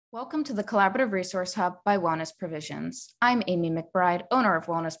Welcome to the Collaborative Resource Hub by Wellness Provisions. I'm Amy McBride, owner of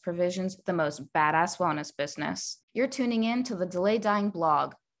Wellness Provisions, the most badass wellness business. You're tuning in to the Delay Dying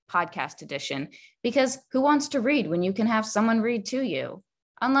Blog podcast edition because who wants to read when you can have someone read to you?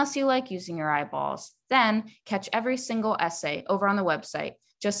 Unless you like using your eyeballs, then catch every single essay over on the website.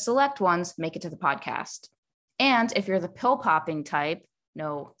 Just select ones, make it to the podcast. And if you're the pill popping type,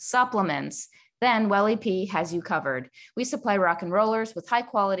 no supplements, then Welly P has you covered. We supply rock and rollers with high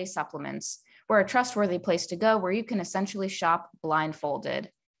quality supplements. We're a trustworthy place to go where you can essentially shop blindfolded.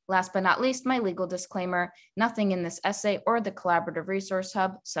 Last but not least, my legal disclaimer, nothing in this essay or the Collaborative Resource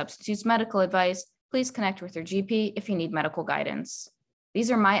Hub substitutes medical advice. Please connect with your GP if you need medical guidance. These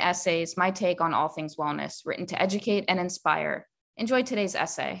are my essays, my take on all things wellness, written to educate and inspire. Enjoy today's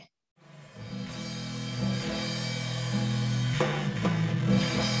essay.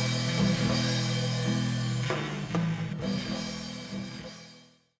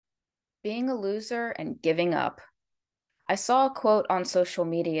 Being a loser and giving up. I saw a quote on social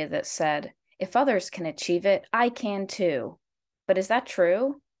media that said, "If others can achieve it, I can too." But is that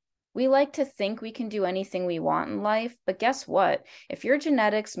true? We like to think we can do anything we want in life, but guess what? If your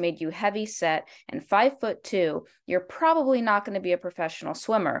genetics made you heavy set and 5'2", you're probably not going to be a professional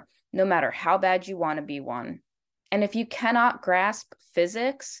swimmer, no matter how bad you want to be one. And if you cannot grasp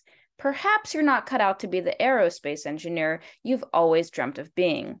physics, perhaps you're not cut out to be the aerospace engineer you've always dreamt of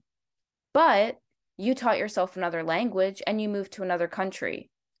being. But you taught yourself another language and you moved to another country.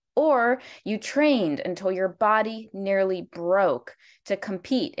 Or you trained until your body nearly broke to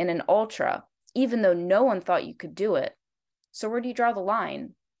compete in an ultra, even though no one thought you could do it. So where do you draw the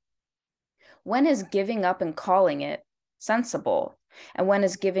line? When is giving up and calling it sensible? And when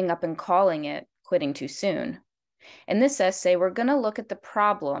is giving up and calling it quitting too soon? In this essay, we're going to look at the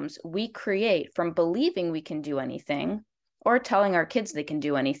problems we create from believing we can do anything or telling our kids they can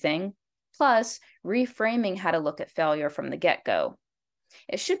do anything, plus reframing how to look at failure from the get-go.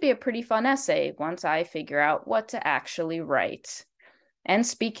 It should be a pretty fun essay once I figure out what to actually write. And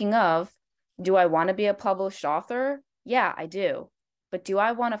speaking of, do I want to be a published author? Yeah, I do. But do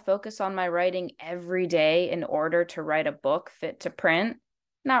I want to focus on my writing every day in order to write a book fit to print?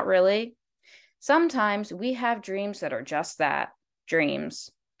 Not really. Sometimes we have dreams that are just that,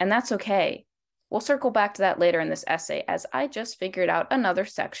 dreams, and that's okay. We'll circle back to that later in this essay as I just figured out another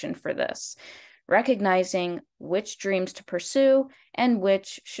section for this, recognizing which dreams to pursue and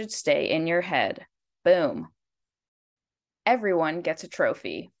which should stay in your head. Boom. Everyone gets a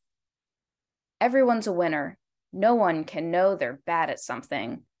trophy. Everyone's a winner. No one can know they're bad at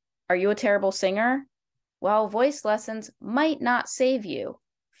something. Are you a terrible singer? Well, voice lessons might not save you.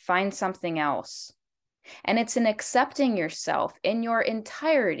 Find something else. And it's in accepting yourself in your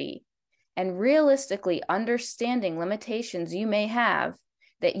entirety and realistically understanding limitations you may have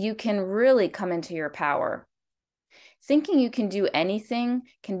that you can really come into your power. Thinking you can do anything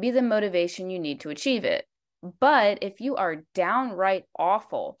can be the motivation you need to achieve it. But if you are downright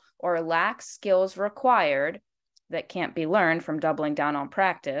awful or lack skills required that can't be learned from doubling down on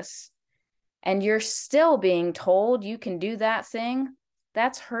practice, and you're still being told you can do that thing,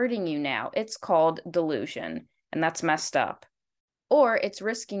 that's hurting you now. It's called delusion, and that's messed up. Or it's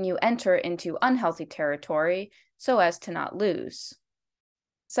risking you enter into unhealthy territory so as to not lose.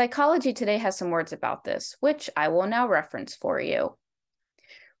 Psychology Today has some words about this, which I will now reference for you.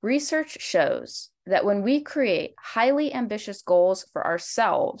 Research shows that when we create highly ambitious goals for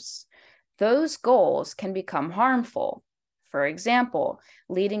ourselves, those goals can become harmful. For example,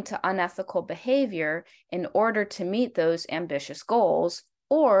 leading to unethical behavior in order to meet those ambitious goals,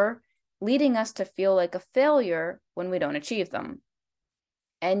 or leading us to feel like a failure when we don't achieve them.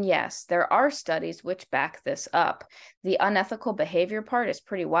 And yes, there are studies which back this up. The unethical behavior part is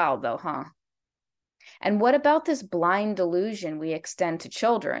pretty wild though, huh? And what about this blind delusion we extend to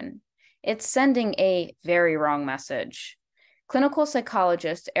children? It's sending a very wrong message. Clinical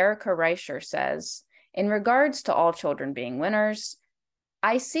psychologist Erica Reicher says, in regards to all children being winners,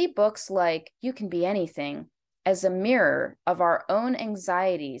 I see books like You Can Be Anything as a mirror of our own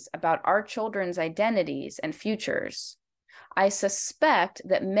anxieties about our children's identities and futures. I suspect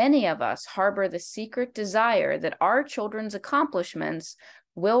that many of us harbor the secret desire that our children's accomplishments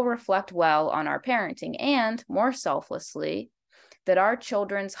will reflect well on our parenting and, more selflessly, that our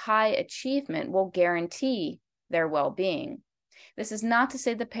children's high achievement will guarantee their well-being. This is not to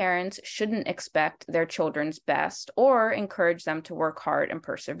say the parents shouldn't expect their children's best or encourage them to work hard and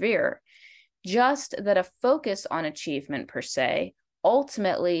persevere, just that a focus on achievement per se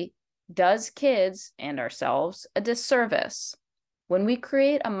ultimately does kids and ourselves a disservice. When we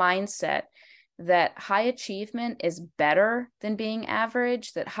create a mindset that high achievement is better than being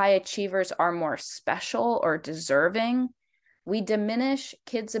average, that high achievers are more special or deserving, we diminish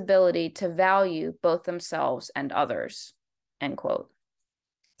kids' ability to value both themselves and others, end quote.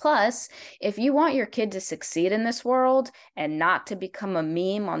 Plus, if you want your kid to succeed in this world and not to become a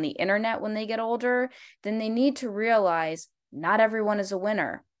meme on the internet when they get older, then they need to realize not everyone is a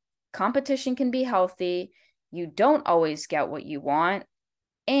winner. Competition can be healthy. You don't always get what you want.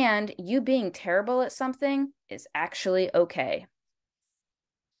 And you being terrible at something is actually okay.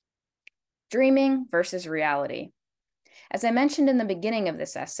 Dreaming versus reality. As I mentioned in the beginning of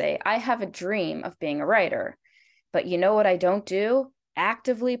this essay, I have a dream of being a writer. But you know what I don't do?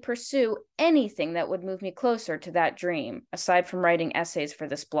 Actively pursue anything that would move me closer to that dream, aside from writing essays for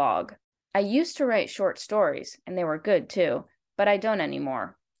this blog. I used to write short stories, and they were good too, but I don't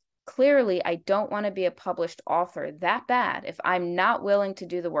anymore. Clearly, I don't want to be a published author that bad if I'm not willing to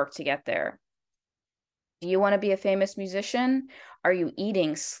do the work to get there. Do you want to be a famous musician? Are you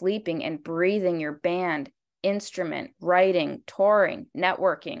eating, sleeping, and breathing your band, instrument, writing, touring,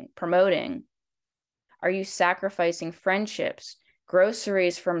 networking, promoting? Are you sacrificing friendships,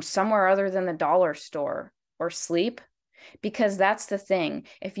 groceries from somewhere other than the dollar store, or sleep? Because that's the thing.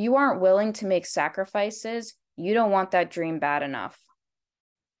 If you aren't willing to make sacrifices, you don't want that dream bad enough.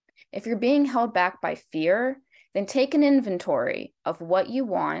 If you're being held back by fear, then take an inventory of what you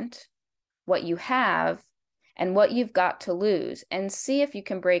want, what you have, and what you've got to lose, and see if you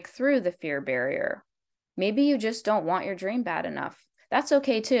can break through the fear barrier. Maybe you just don't want your dream bad enough. That's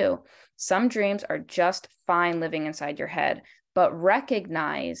okay too. Some dreams are just fine living inside your head, but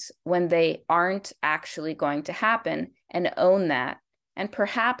recognize when they aren't actually going to happen and own that. And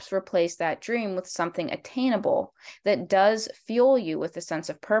perhaps replace that dream with something attainable that does fuel you with a sense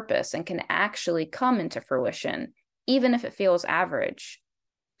of purpose and can actually come into fruition, even if it feels average.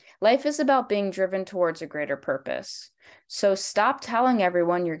 Life is about being driven towards a greater purpose. So stop telling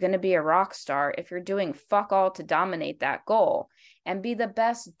everyone you're going to be a rock star if you're doing fuck all to dominate that goal, and be the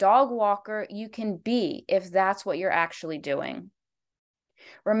best dog walker you can be if that's what you're actually doing.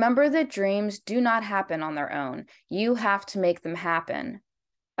 Remember that dreams do not happen on their own. You have to make them happen.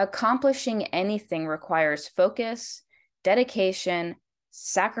 Accomplishing anything requires focus, dedication,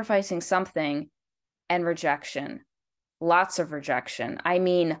 sacrificing something, and rejection. Lots of rejection. I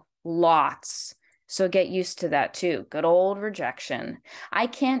mean, lots. So get used to that too. Good old rejection. I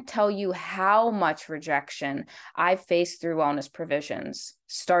can't tell you how much rejection I've faced through wellness provisions.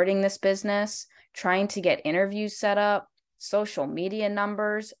 Starting this business, trying to get interviews set up, social media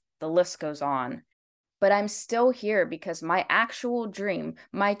numbers, the list goes on. But I'm still here because my actual dream,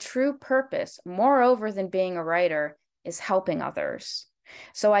 my true purpose, moreover than being a writer, is helping others.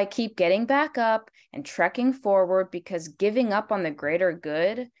 So I keep getting back up and trekking forward because giving up on the greater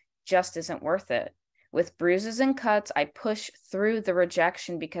good just isn't worth it. With bruises and cuts, I push through the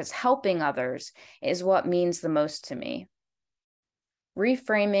rejection because helping others is what means the most to me.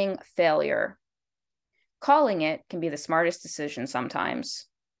 Reframing failure. Calling it can be the smartest decision sometimes.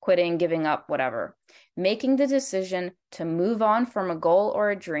 Quitting, giving up, whatever. Making the decision to move on from a goal or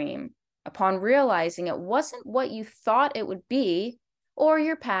a dream upon realizing it wasn't what you thought it would be, or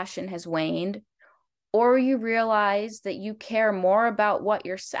your passion has waned, or you realize that you care more about what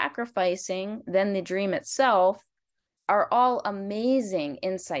you're sacrificing than the dream itself, are all amazing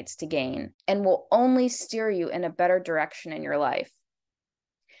insights to gain and will only steer you in a better direction in your life.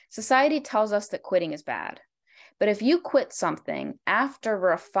 Society tells us that quitting is bad. But if you quit something after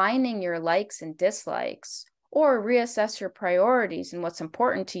refining your likes and dislikes, or reassess your priorities and what's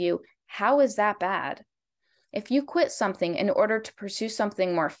important to you, how is that bad? If you quit something in order to pursue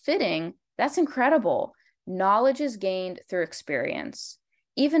something more fitting, that's incredible. Knowledge is gained through experience.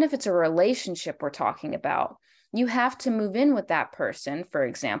 Even if it's a relationship we're talking about, you have to move in with that person, for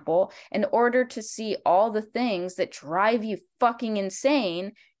example, in order to see all the things that drive you fucking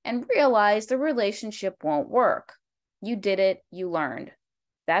insane and realize the relationship won't work. You did it, you learned.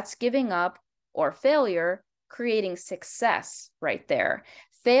 That's giving up or failure, creating success right there.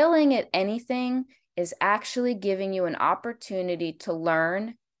 Failing at anything is actually giving you an opportunity to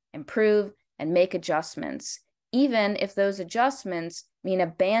learn, improve, and make adjustments, even if those adjustments mean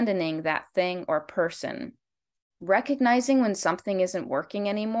abandoning that thing or person. Recognizing when something isn't working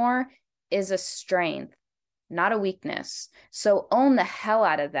anymore is a strength, not a weakness. So own the hell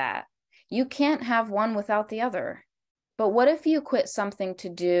out of that. You can't have one without the other. But what if you quit something to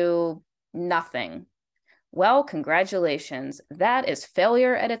do nothing? Well, congratulations. That is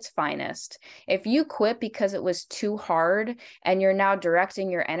failure at its finest. If you quit because it was too hard and you're now directing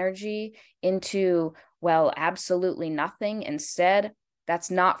your energy into, well, absolutely nothing instead, That's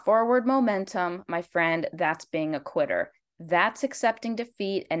not forward momentum, my friend. That's being a quitter. That's accepting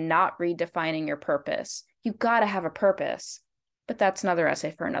defeat and not redefining your purpose. You got to have a purpose. But that's another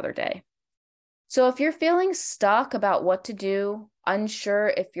essay for another day. So if you're feeling stuck about what to do, unsure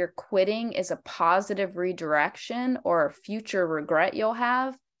if your quitting is a positive redirection or a future regret you'll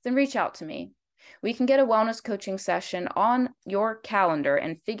have, then reach out to me. We can get a wellness coaching session on your calendar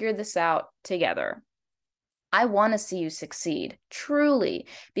and figure this out together. I want to see you succeed, truly,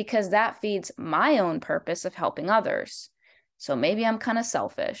 because that feeds my own purpose of helping others. So maybe I'm kind of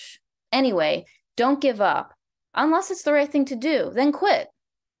selfish. Anyway, don't give up. Unless it's the right thing to do, then quit.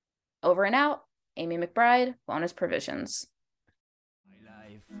 Over and out, Amy McBride, Wellness Provisions. My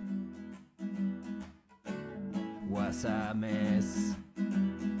life was a mess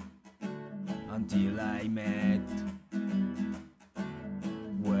until I met